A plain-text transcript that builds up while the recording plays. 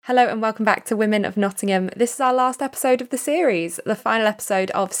Hello and welcome back to Women of Nottingham. This is our last episode of the series, the final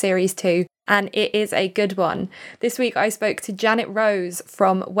episode of Series 2, and it is a good one. This week I spoke to Janet Rose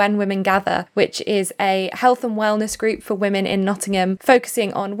from When Women Gather, which is a health and wellness group for women in Nottingham,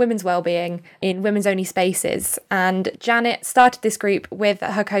 focusing on women's wellbeing in women's-only spaces. And Janet started this group with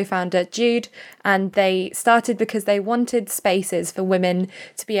her co-founder Jude, and they started because they wanted spaces for women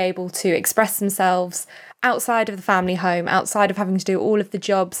to be able to express themselves outside of the family home, outside of having to do all of the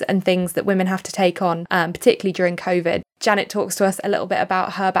jobs and things that women have to take on, particularly during COVID. Janet talks to us a little bit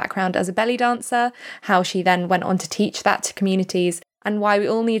about her background as a belly dancer, how she then went on to teach that to communities, and why we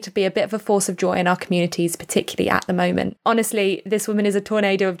all need to be a bit of a force of joy in our communities, particularly at the moment. Honestly, this woman is a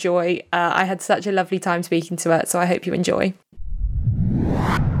tornado of joy. I had such a lovely time speaking to her, so I hope you enjoy.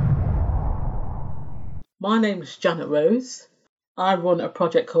 My name is Janet Rose. I run a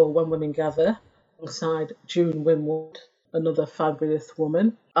project called When Women Gather, alongside June Winwood, another fabulous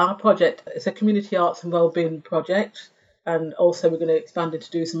woman. Our project is a community arts and wellbeing project, and also we're going to expand it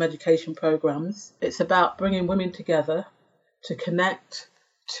to do some education programs. It's about bringing women together to connect,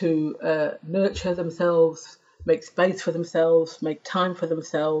 to nurture themselves, make space for themselves, make time for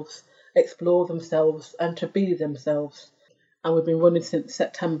themselves, explore themselves, and to be themselves. And we've been running since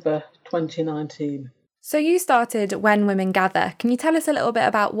September 2019. So you started When Women Gather. Can you tell us a little bit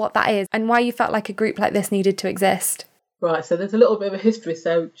about what that is and why you felt like a group like this needed to exist? Right, so there's a little bit of a history.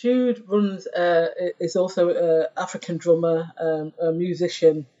 So Jude is also an African drummer, a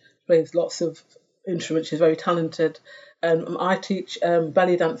musician, plays lots of instruments. She's very talented. And I teach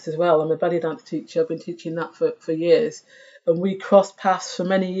belly dance as well. I'm a belly dance teacher. I've been teaching that for years. And we crossed paths for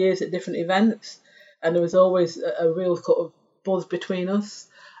many years at different events. And there was always a real sort of buzz between us.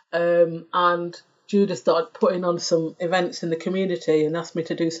 And Judah started putting on some events in the community and asked me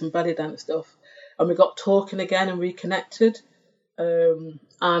to do some belly dance stuff. And we got talking again and reconnected.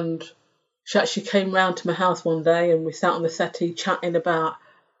 And she actually came round to my house one day and we sat on the settee chatting about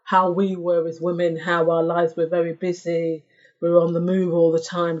how we were as women, how our lives were very busy. We were on the move all the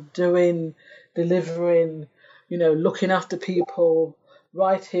time, doing, delivering, looking after people,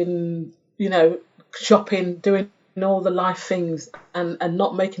 writing, shopping, doing all the life things and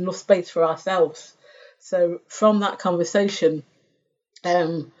not making enough space for ourselves. So from that conversation,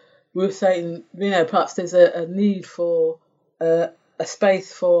 we were saying, perhaps there's a need for a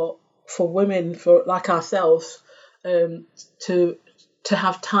space for women, for like ourselves, to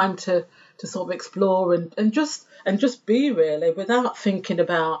have time to sort of explore and just be really, without thinking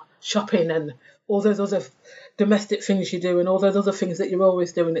about shopping and all those other domestic things you do and all those other things that you're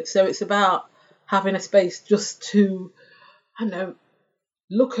always doing. So it's about having a space just to,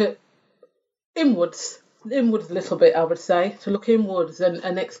 look at inwards a little bit, I would say, to look inwards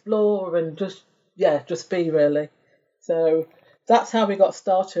and explore and just be really. So that's how we got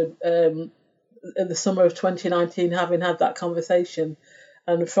started in the summer of 2019, having had that conversation.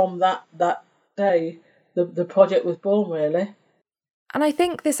 And from that day, the project was born, really. And I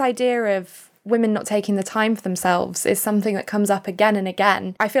think this idea of women not taking the time for themselves is something that comes up again and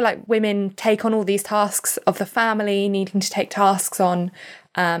again. I feel like women take on all these tasks of the family, needing to take tasks on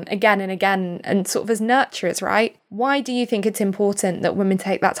again and again, and sort of as nurturers, right? Why do you think it's important that women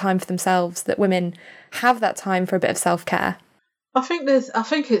take that time for themselves, that women have that time for a bit of self-care? I think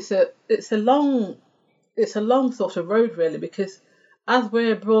it's a long sort of road, really, because as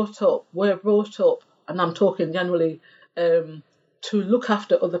we're brought up, and I'm talking generally, to look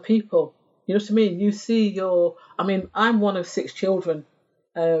after other people. You know what I mean? You see I'm one of 6 children.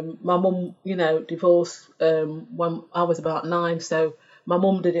 My mum, divorced when I was about 9, so my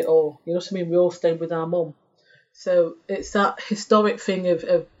mum did it all. You know what I mean? We all stayed with our mum. So it's that historic thing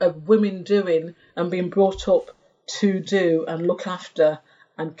of women doing and being brought up to do and look after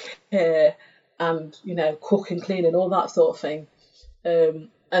and care and, cook and clean and all that sort of thing.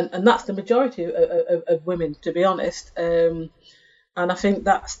 And that's the majority of women, to be honest. And I think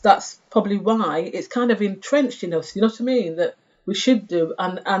that's probably why it's kind of entrenched in us, you know what I mean, that we should do.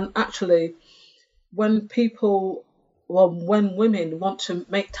 And actually, when women want to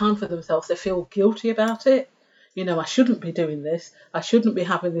make time for themselves, they feel guilty about it. I shouldn't be doing this. I shouldn't be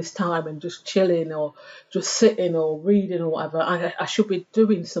having this time and just chilling or just sitting or reading or whatever. I should be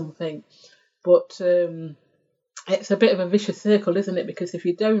doing something. But it's a bit of a vicious circle, isn't it? Because if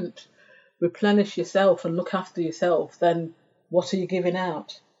you don't replenish yourself and look after yourself, then what are you giving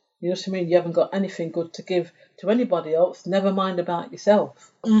out? You know what I mean? You haven't got anything good to give to anybody else, never mind about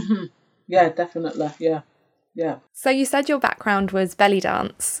yourself. Mm-hmm. Yeah, definitely. Yeah. So you said your background was belly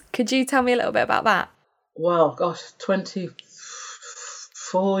dance. Could you tell me a little bit about that? Well, gosh,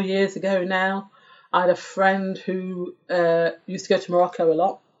 24 years ago now, I had a friend who used to go to Morocco a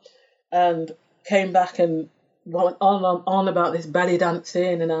lot. and came back and went on about this belly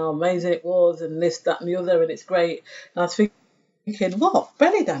dancing and how amazing it was and this, that and the other, and it's great. And I was thinking, what,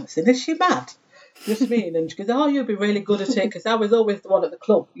 belly dancing? Is she mad? You know what I mean? And she goes, oh, you'll be really good at it, because I was always the one at the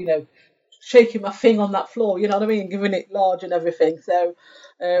club, shaking my thing on that floor, you know what I mean, giving it large and everything. So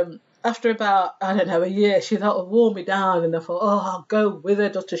after about, I don't know, a year, she sort of wore me down, and I thought, oh, I'll go with her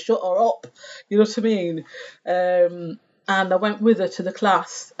just to shut her up, you know what I mean? And I went with her to the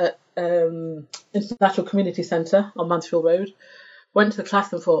class at International Community Centre on Mansfield Road. Went to the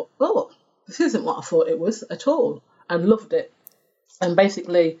class and thought, oh, this isn't what I thought it was at all, and loved it. And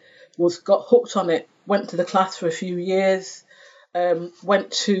basically got hooked on it, went to the class for a few years,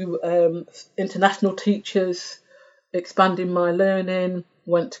 went to international teachers, expanding my learning,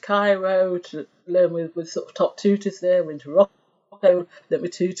 went to Cairo to learn with sort of top tutors there, went to Morocco, learned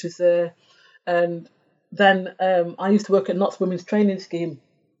with tutors there. And then I used to work at Knott's Women's Training Scheme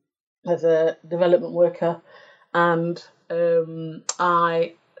as a development worker, and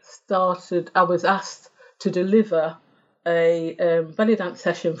I was asked to deliver a belly dance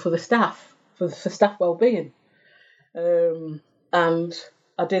session for the staff, for staff wellbeing. And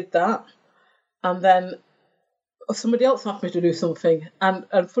I did that, and then somebody else asked me to do something,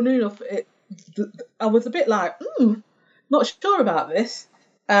 and funny enough, I was a bit like, not sure about this,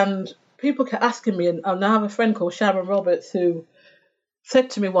 and people kept asking me, and I have a friend called Sharon Roberts who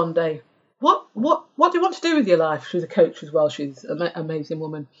said to me one day, what do you want to do with your life? She's a coach as well, she's an amazing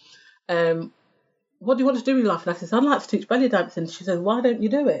woman. What do you want to do with your life? And I said, I'd like to teach belly dancing. She said, why don't you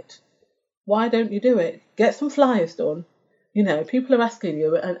do it? Why don't you do it? Get some flyers done. People are asking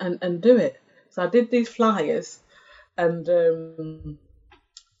you, and do it. So I did these flyers, and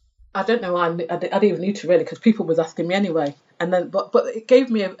I don't know why I didn't even need to really, because people was asking me anyway. And then, but it gave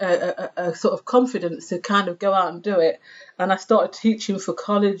me a sort of confidence to kind of go out and do it. And I started teaching for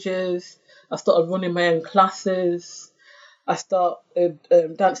colleges. I started running my own classes. I started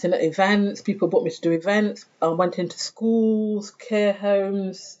dancing at events. People booked me to do events. I went into schools, care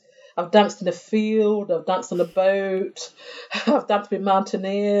homes. I've danced in a field. I've danced on a boat. I've danced with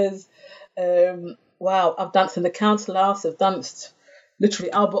mountaineers. I've danced in the council house. I've danced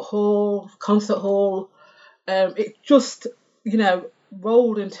literally Albert Hall, Concert Hall. It just,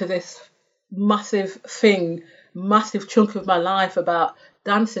 rolled into this massive chunk of my life about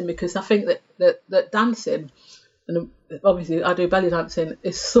dancing, because I think that dancing, and obviously I do belly dancing,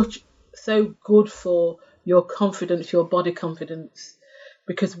 is so good for your confidence, your body confidence.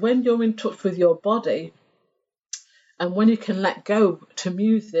 Because when you're in touch with your body, and when you can let go to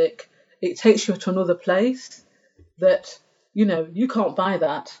music, it takes you to another place that, you can't buy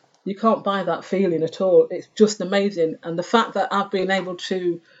that. You can't buy that feeling at all. It's just amazing. And the fact that I've been able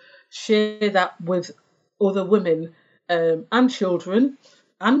to share that with other women and children,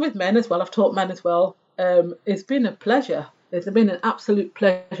 and with men as well, I've taught men as well, it's been a pleasure. It's been an absolute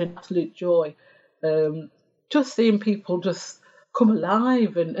pleasure, an absolute joy. Just seeing people just come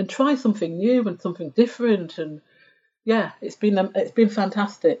alive and try something new and something different, and it's been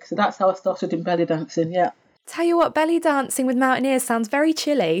fantastic. So that's how I started in belly dancing. Tell you what, belly dancing with mountaineers sounds very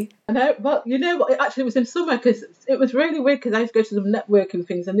chilly. I know, but you know what? It actually was in summer, because it was really weird, because I used to go to some networking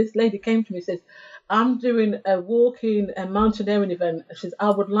things, and this lady came to me and says, I'm doing a walking and mountaineering event. She says, I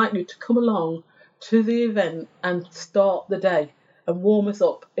would like you to come along to the event and start the day and warm us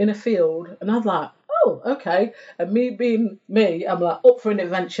up in a field. And I was like, oh, okay. And me being me, I'm like, up for an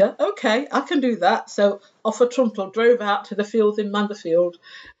adventure. Okay, I can do that. So off a Truntle, drove out to the fields in Manderfield,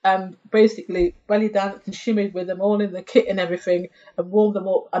 and basically belly danced and shimmied with them all in the kit and everything, and warmed them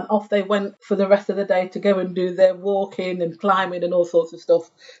up, and off they went for the rest of the day to go and do their walking and climbing and all sorts of stuff.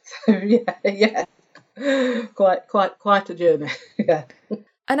 So yeah. Quite a journey. Yeah.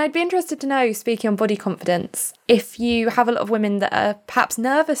 And I'd be interested to know, speaking on body confidence, if you have a lot of women that are perhaps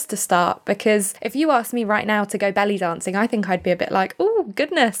nervous to start, because if you asked me right now to go belly dancing, I think I'd be a bit like, oh,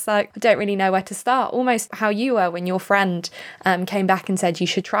 goodness, like I don't really know where to start. Almost how you were when your friend came back and said you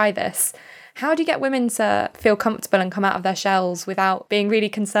should try this. How do you get women to feel comfortable and come out of their shells without being really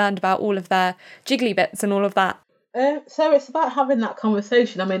concerned about all of their jiggly bits and all of that? So it's about having that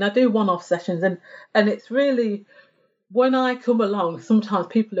conversation. I mean, I do one-off sessions, and it's really, when I come along, sometimes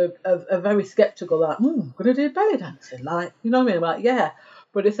people are very sceptical, like, I'm going to do belly dancing, like, you know what I mean? I'm like, yeah.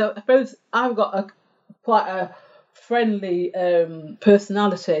 But I suppose I've got quite a friendly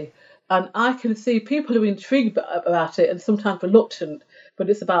personality, and I can see people who are intrigued about it and sometimes reluctant, but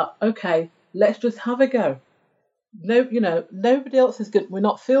it's about, okay, let's just have a go. No, nobody else is good. We're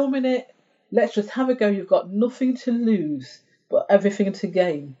not filming it. Let's just have a go. You've got nothing to lose, but everything to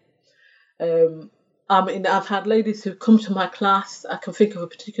gain. I mean, I've had ladies who come to my class. I can think of a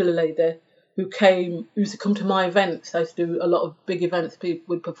particular lady who used to come to my events. I used to do a lot of big events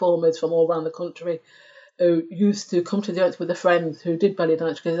with performers from all around the country, who used to come to the events with their friends who did belly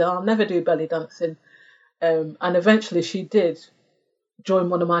dance, because I'll never do belly dancing. And eventually she did join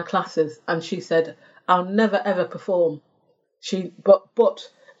one of my classes, and she said, I'll never ever perform. But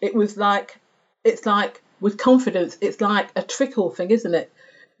it was like, it's like with confidence, it's like a trickle thing, isn't it?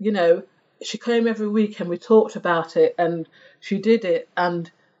 You know, she came every week and we talked about it, and she did it,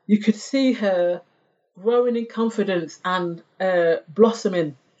 and you could see her growing in confidence and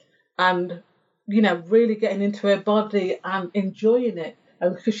blossoming, and really getting into her body and enjoying it.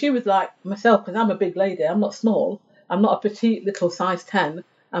 And because she was like myself, because I'm a big lady, I'm not small, I'm not a petite little size 10,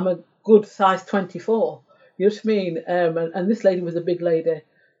 I'm a good size 24. You know what I mean? And this lady was a big lady.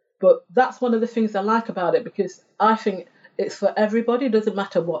 But that's one of the things I like about it, because I think it's for everybody. It doesn't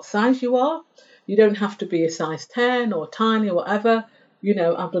matter what size you are. You don't have to be a size 10 or tiny or whatever.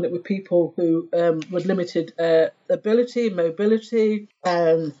 I've done it with people who with limited ability, mobility,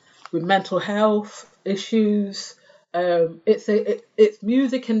 with mental health issues. It's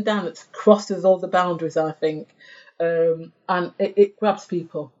music and dance crosses all the boundaries, I think, and it grabs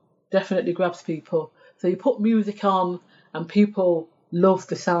people. Definitely grabs people. So you put music on, and people love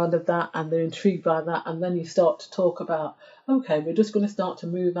the sound of that, and they're intrigued by that, and then you start to talk about, okay, we're just going to start to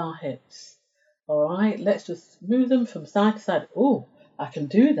move our hips. All right, let's just move them from side to side. Oh, I can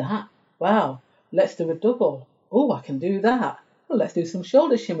do that. Wow, let's do a double. Oh, I can do that. Well, let's do some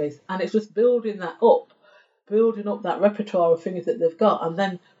shoulder shimmies. And it's just building up that repertoire of things that they've got, and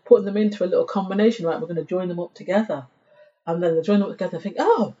then putting them into a little combination. Right, we're going to join them up together. And then they join up together and think,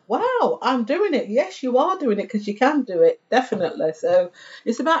 oh, wow, I'm doing it. Yes, you are doing it, because you can do it, definitely. So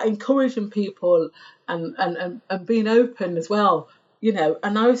it's about encouraging people and being open as well,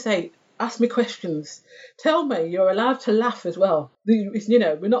 And I would say, ask me questions. Tell me. You're allowed to laugh as well.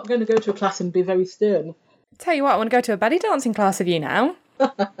 We're not going to go to a class and be very stern. Tell you what, I want to go to a belly dancing class with you now.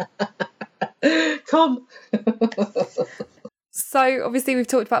 Come. So obviously we've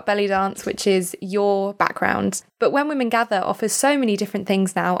talked about belly dance, which is your background, but When Women Gather offers so many different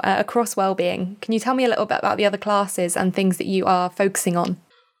things now across wellbeing. Can you tell me a little bit about the other classes and things that you are focusing on?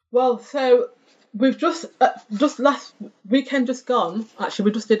 Well, so we've just last weekend just gone. Actually,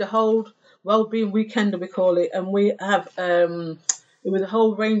 we just did a whole wellbeing weekend, we call it, and we have it was a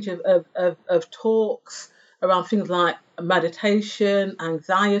whole range of talks around things like meditation,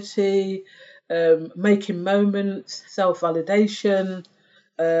 anxiety, making moments, self-validation.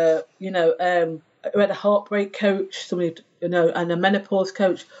 We had a heartbreak coach, somebody, and a menopause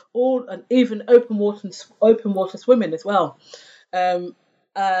coach, and even open water swimming as well.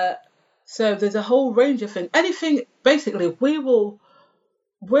 So there's a whole range of things. Anything, basically,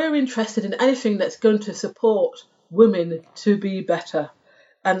 we're interested in anything that's going to support women to be better,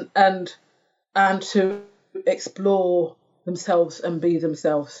 and to explore themselves and be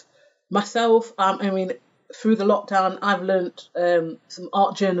themselves. Myself, through the lockdown, I've learnt some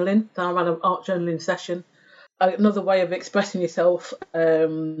art journaling. So I ran an art journaling session. Another way of expressing yourself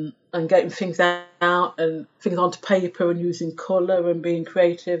and getting things out and things onto paper and using colour and being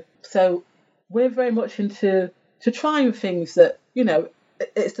creative. So we're very much into trying things that,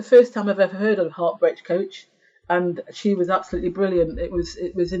 it's the first time I've ever heard of a heartbreak coach, and she was absolutely brilliant. It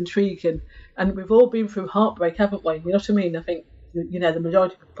was intriguing, and we've all been through heartbreak, haven't we? You know what I mean? I think, the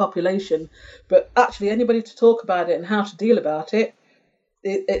majority of the population, but actually anybody to talk about it and how to deal about it,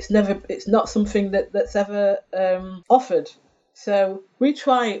 it's not something that's ever offered. So we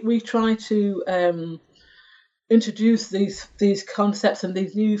try to introduce these concepts and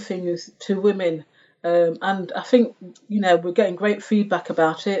these new things to women, and I think we're getting great feedback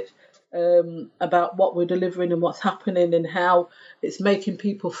about it, about what we're delivering and what's happening, and how it's making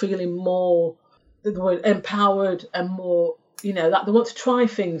people feeling more empowered and more, that they want to try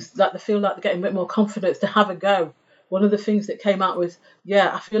things, that they feel like they're getting a bit more confidence to have a go. One of the things that came out was,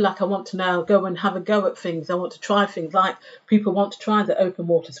 I feel like I want to now go and have a go at things. I want to try things, like people want to try the open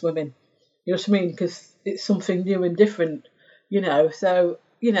water swimming. You know what I mean? Because it's something new and different, So,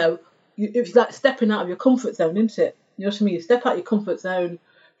 it's like stepping out of your comfort zone, isn't it? You know what I mean? You step out of your comfort zone,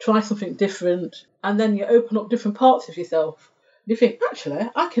 try something different, and then you open up different parts of yourself. You think, actually,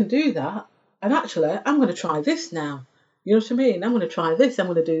 I can do that. And actually, I'm going to try this now. You know what I mean? I'm going to try this. I'm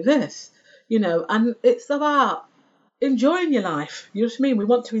going to do this. And it's about enjoying your life. You know what I mean? We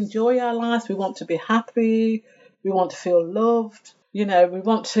want to enjoy our lives. We want to be happy. We want to feel loved. We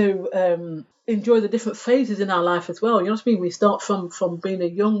want to enjoy the different phases in our life as well. You know what I mean? We start from being a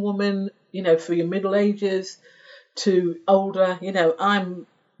young woman, through your middle ages to older. I'm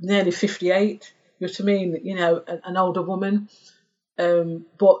nearly 58. You know what I mean? You know, an older woman.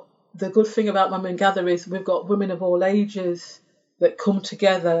 But the good thing about Women Gather is we've got women of all ages that come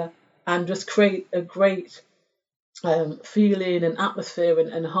together and just create a great feeling and atmosphere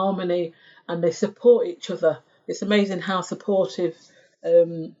and harmony, and they support each other. It's amazing how supportive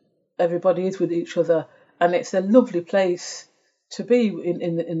everybody is with each other, and it's a lovely place to be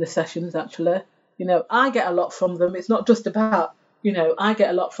in the sessions. Actually, you know, I get a lot from them. It's not just about, you know, I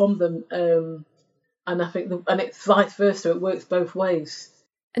get a lot from them, and I think and it's vice versa. It works both ways.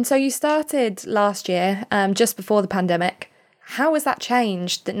 And so you started last year, just before the pandemic. How has that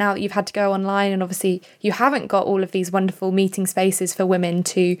changed that now that you've had to go online, and obviously you haven't got all of these wonderful meeting spaces for women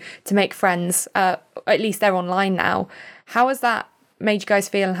to make friends, at least they're online now. How has that made you guys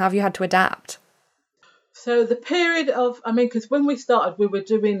feel, and how have you had to adapt? So the period of, I mean, because when we started, we were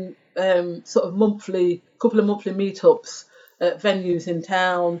doing sort of couple of monthly meetups at venues in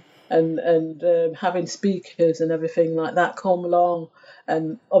town, and having speakers and everything like that come along.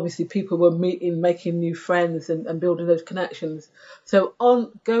 And obviously people were meeting, making new friends and building those connections. So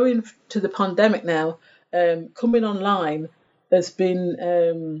on going to the pandemic now, coming online has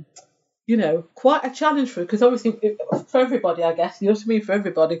been, you know, quite a challenge for, because obviously for everybody, I guess, you know what I mean, for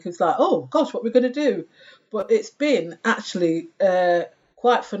everybody, because like, oh gosh, what we're going to do. But it's been actually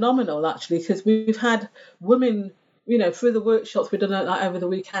quite phenomenal, actually, because we've had women, you know, through the workshops we've done like over the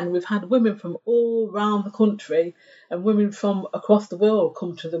weekend, we've had women from all around the country and women from across the world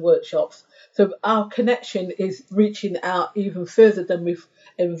come to the workshops. So our connection is reaching out even further than we've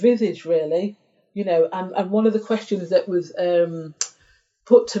envisaged, really. You know, and one of the questions that was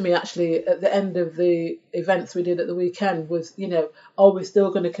put to me actually at the end of the events we did at the weekend was, you know, are we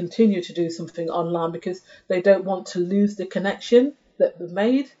still going to continue to do something online, because they don't want to lose the connection that they've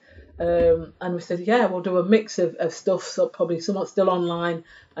made. And we said, yeah, we'll do a mix of stuff. So probably somewhat still online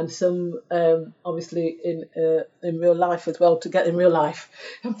and some obviously in real life as well, to get in real life.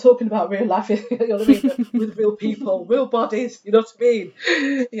 I'm talking about real life, you know what I mean, with real people, real bodies, you know what I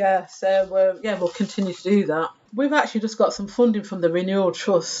mean? Yeah, so yeah, we'll continue to do that. We've actually just got some funding from the Renewal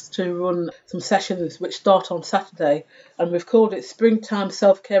Trust to run some sessions which start on Saturday, and we've called it Springtime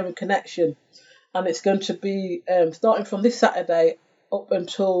Self-Care and Connection. And it's going to be starting from this Saturday up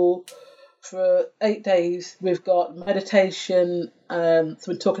until for 8 days. We've got meditation, so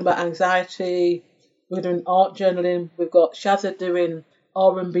we're talking about anxiety, we're doing art journaling, we've got Shazza doing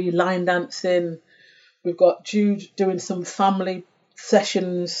R&B line dancing, we've got Jude doing some family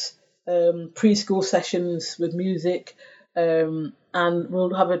sessions, preschool sessions with music, and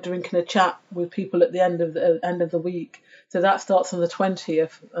we'll have a drink and a chat with people at the end of the week. So that starts on the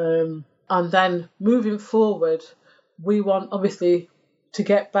 20th, and then moving forward, we want obviously to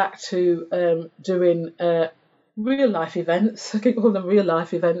get back to doing real life events. I can call them real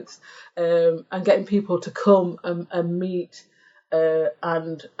life events, and getting people to come and meet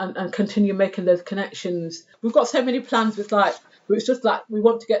and continue making those connections. We've got so many plans with it's just like we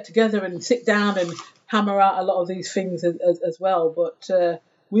want to get together and sit down and hammer out a lot of these things as well. But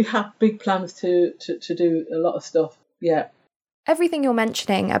we have big plans to do a lot of stuff. Yeah. Everything you're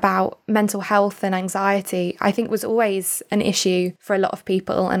mentioning about mental health and anxiety, I think was always an issue for a lot of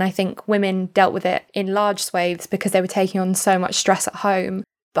people. And I think women dealt with it in large swathes because they were taking on so much stress at home.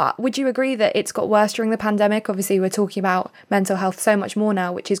 But would you agree that it's got worse during the pandemic? Obviously, we're talking about mental health so much more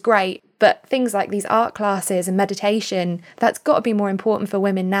now, which is great. But things like these art classes and meditation, that's got to be more important for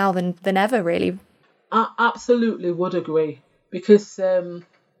women now than ever, really. I absolutely would agree, because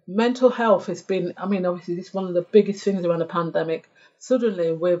mental health has been, I mean, obviously this is one of the biggest things around the pandemic.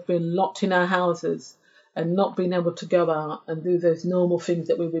 Suddenly we've been locked in our houses and not being able to go out and do those normal things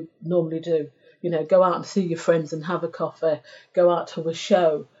that we would normally do. You know, go out and see your friends and have a coffee, go out to a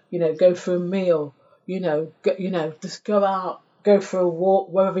show, you know, go for a meal, just go out, go for a walk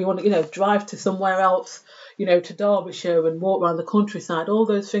wherever you want to, drive to somewhere else, to Derbyshire and walk around the countryside. All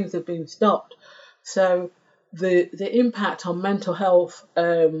those things have been stopped. So the impact on mental health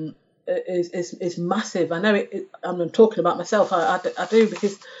is massive. I know I'm talking about myself. I do,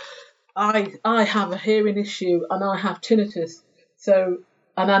 because I have a hearing issue and I have tinnitus. So,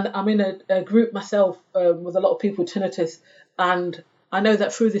 and I'm in a group myself with a lot of people with tinnitus, and I know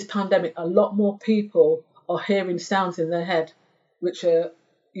that through this pandemic, a lot more people are hearing sounds in their head, which are,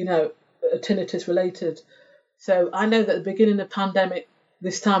 tinnitus related. So I know that at the beginning of the pandemic,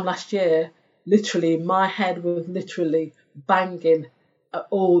 this time last year, literally my head was literally banging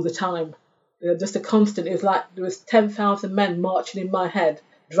all the time. Just a constant. It was like there was 10,000 men marching in my head,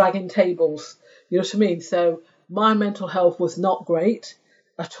 dragging tables. You know what I mean? So my mental health was not great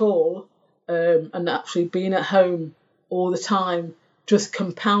at all, and actually being at home all the time just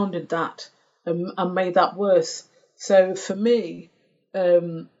compounded that. and made that worse. So for me,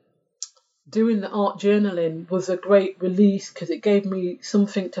 doing the art journaling was a great release because it gave me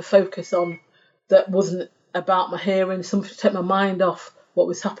something to focus on that wasn't about my hearing, something to take my mind off what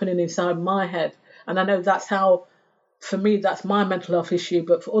was happening inside my head. And I know that's how, for me, that's my mental health issue,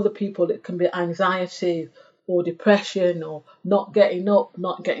 but for other people, it can be anxiety or depression or not getting up,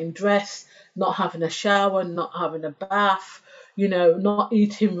 not getting dressed, not having a shower, not having a bath, not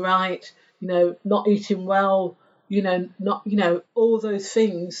eating right, not eating well, not, all those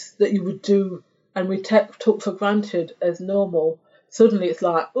things that you would do and we took for granted as normal. Suddenly it's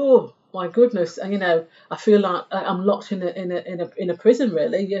like, oh my goodness, and I feel like I'm locked in a prison.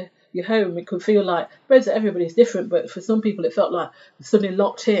 Really, you're home. It could feel like, everybody's different, but for some people it felt like suddenly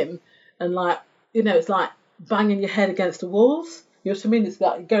locked in, and like it's like banging your head against the walls. You know what I mean? It's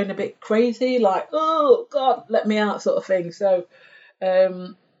like going a bit crazy, like, oh God, let me out, sort of thing. So,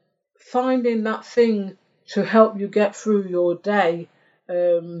 finding that thing to help you get through your day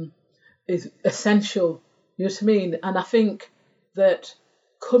is essential. You know what I mean? And I think that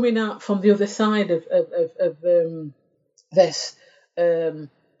coming out from the other side of this,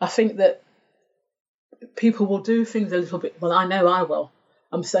 I think that people will do things a little bit. Well, I know I will.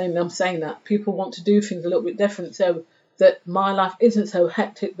 I'm saying that people want to do things a little bit different, so that my life isn't so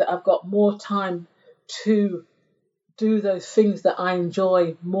hectic, that I've got more time to do those things that I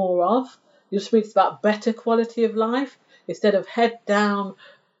enjoy more of. You just mean it's about better quality of life instead of head down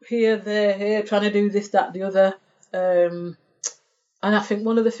here, there, here, trying to do this, that, the other. And I think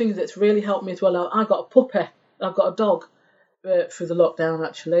one of the things that's really helped me as well, I got a puppy. I've got a dog through the lockdown,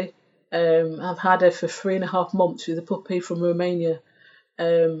 actually. I've had her for 3.5 months. She's a puppy from Romania.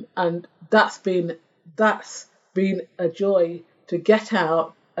 And that's been a joy to get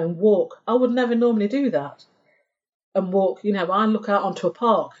out and walk. I would never normally do that. And walk, I look out onto a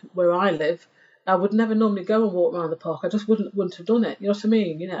park where I live. I would never normally go and walk around the park. I just wouldn't have done it. You know what I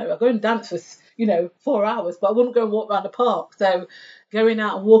mean? I go and dance for 4 hours, but I wouldn't go and walk around the park. So going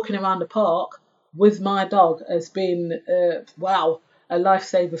out and walking around the park with my dog has been a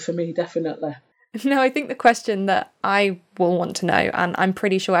lifesaver for me, definitely. No, I think the question that I will want to know, and I'm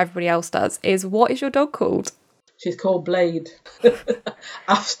pretty sure everybody else does, is what is your dog called? She's called Blade.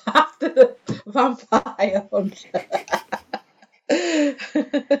 After the vampire hunter.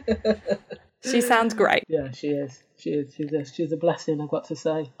 She sounds great. Yeah, she is. She's a blessing, I've got to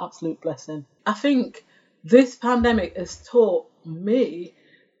say. Absolute blessing. I think this pandemic has taught me,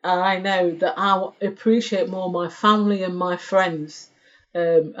 I know, that I appreciate more my family and my friends.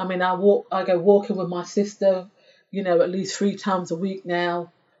 I go walking with my sister, at least 3 times a week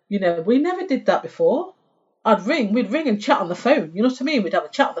now. We never did that before. We'd ring and chat on the phone. You know what I mean? We'd have a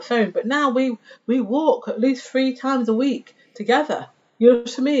chat on the phone. But now we walk at least 3 times a week together. You know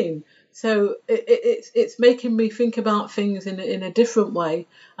what I mean? So it's making me think about things in a different way.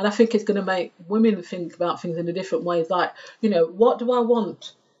 And I think it's going to make women think about things in a different way. Like, what do I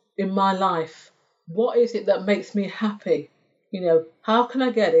want in my life? What is it that makes me happy? How can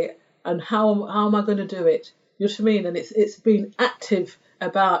I get it? And how am I going to do it? You know what I mean? And it's been active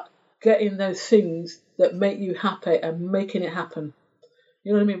about getting those things that make you happy and making it happen.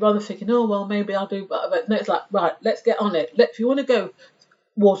 You know what I mean? Rather than thinking, oh, well, maybe I'll do, but no, it's like, right, let's get on it. If you want to go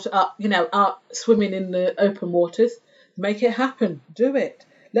out swimming in the open waters, make it happen. Do it.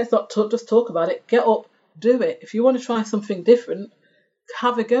 Let's not just talk about it. Get up, do it. If you want to try something different,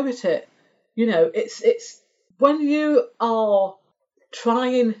 have a go at it. It's when you are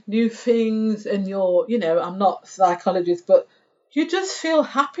trying new things and you're, I'm not a psychologist, but you just feel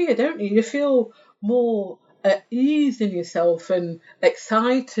happier, don't you? You feel more at ease in yourself and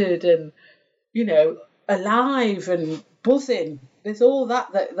excited and, alive and buzzing. There's all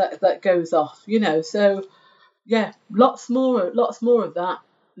that goes off, So, yeah, lots more of that.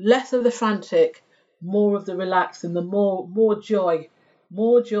 Less of the frantic, more of the relaxed, and the more joy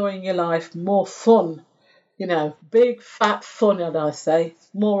in your life, more fun. Big fat fun, as I say,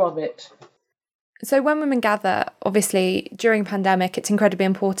 more of it. So when women gather, obviously during pandemic, it's incredibly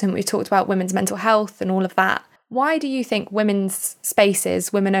important. We've talked about women's mental health and all of that. Why do you think women's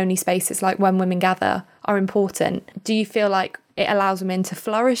spaces, women-only spaces like When Women Gather, are important? Do you feel like it allows women to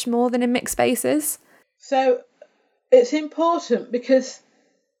flourish more than in mixed spaces? So it's important because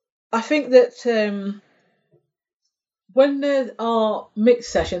I think that when there are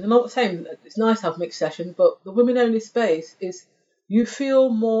mixed sessions, I'm not saying that it's nice to have mixed sessions, but the women-only space is you feel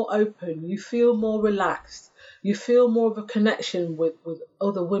more open, you feel more relaxed, you feel more of a connection with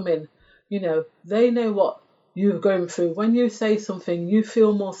other women. They know what you're going through. When you say something, you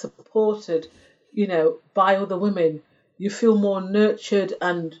feel more supported, by other women. You feel more nurtured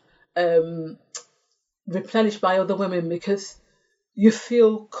and replenished by other women, because you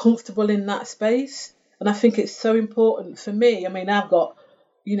feel comfortable in that space. And I think it's so important for me. I mean, I've got,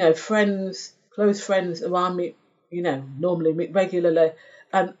 friends, close friends who I meet, normally meet regularly.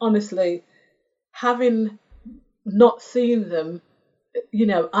 And honestly, having not seen them,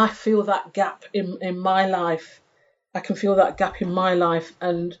 I feel that gap in my life. I can feel that gap in my life.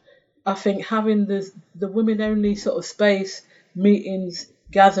 And I think having the women only sort of space, meetings,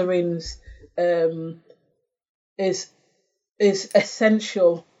 gatherings, is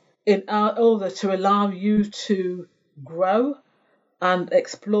essential in order to allow you to grow and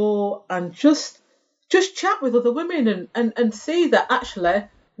explore and just chat with other women and see that actually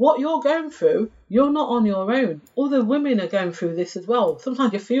what you're going through, you're not on your own. Other women are going through this as well.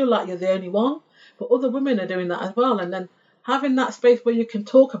 Sometimes you feel like you're the only one, but other women are doing that as well. And then having that space where you can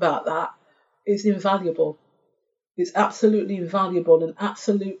talk about that is invaluable. It's absolutely invaluable and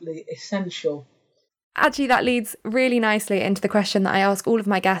absolutely essential. Actually, that leads really nicely into the question that I ask all of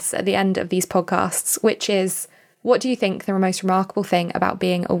my guests at the end of these podcasts, which is, what do you think the most remarkable thing about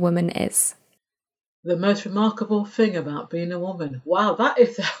being a woman is? The most remarkable thing about being a woman? Wow, that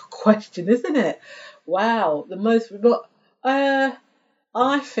is a question, isn't it? Wow,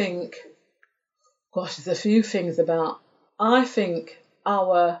 I think, gosh, there's a few things about. I think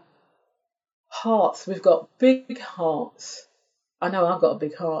our hearts, we've got big hearts. I know I've got a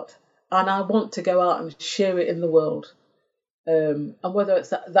big heart. And I want to go out and share it in the world. And whether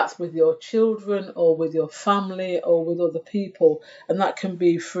that's with your children or with your family or with other people. And that can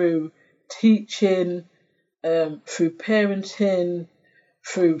be through teaching, through parenting,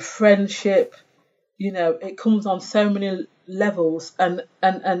 through friendship. It comes on so many levels. And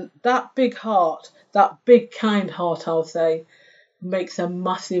that big heart, that big kind heart, I'll say, makes a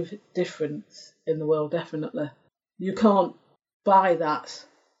massive difference in the world, definitely. You can't buy that.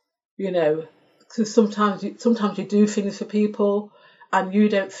 Because sometimes you do things for people and you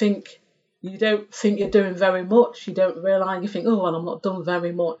don't think you're doing very much. You don't realise, you think, oh, well, I'm not done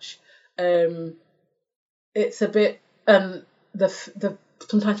very much. It's a bit,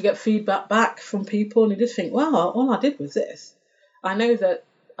 sometimes you get feedback back from people and you just think, wow, all I did was this. I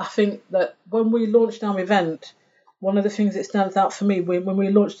think that when we launched our event, one of the things that stands out for me, when we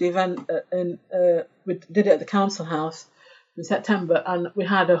launched the event, we did it at the council house in September, and we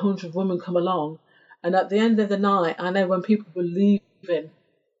had 100 women come along. And at the end of the night, I know when people were leaving,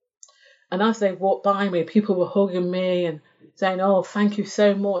 and as they walked by me, people were hugging me and saying, oh, thank you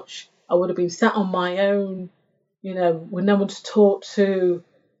so much. I would have been sat on my own, with no one to talk to,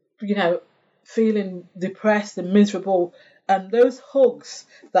 feeling depressed and miserable. And those hugs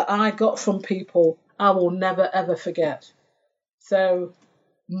that I got from people, I will never, ever forget. So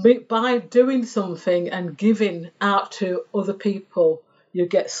by doing something and giving out to other people, you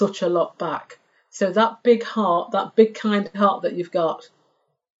get such a lot back. So that big heart, that big kind heart that you've got,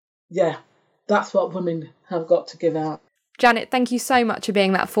 yeah, that's what women have got to give out. Janet, thank you so much for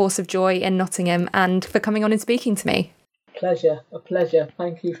being that force of joy in Nottingham and for coming on and speaking to me. A pleasure.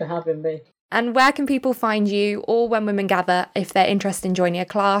 Thank you for having me. And where can people find you or When Women Gather if they're interested in joining a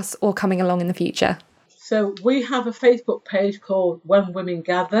class or coming along in the future? So we have a Facebook page called When Women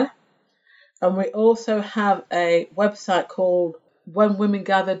Gather, and we also have a website called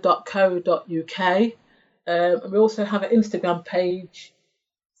whenwomengather.co.uk, and we also have an Instagram page,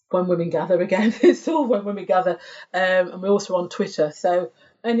 When Women Gather again. It's all When Women Gather, and we're also on Twitter. So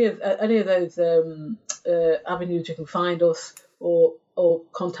any of those avenues you can find us, or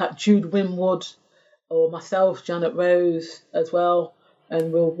contact Jude Winwood or myself, Janet Rose, as well,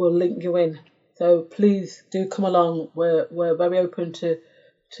 and we'll link you in. So please do come along. We're very open to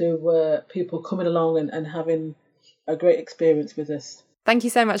people coming along and having a great experience with us. Thank you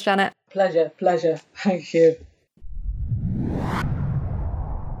so much, Janet. Pleasure. Thank you.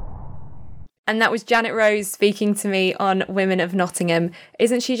 And that was Janet Rose speaking to me on Women of Nottingham.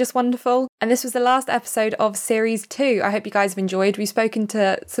 Isn't she just wonderful? And this was the last episode of Series 2. I hope you guys have enjoyed. We've spoken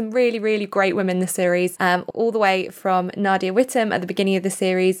to some really, really great women this series, all the way from Nadia Whittam at the beginning of the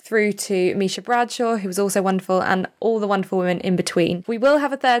series through to Misha Bradshaw, who was also wonderful, and all the wonderful women in between. We will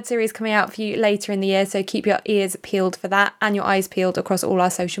have a third series coming out for you later in the year, so keep your ears peeled for that and your eyes peeled across all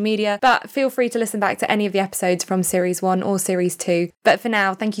our social media. But feel free to listen back to any of the episodes from Series 1 or Series 2. But for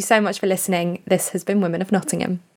now, thank you so much for listening. This has been Women of Nottingham.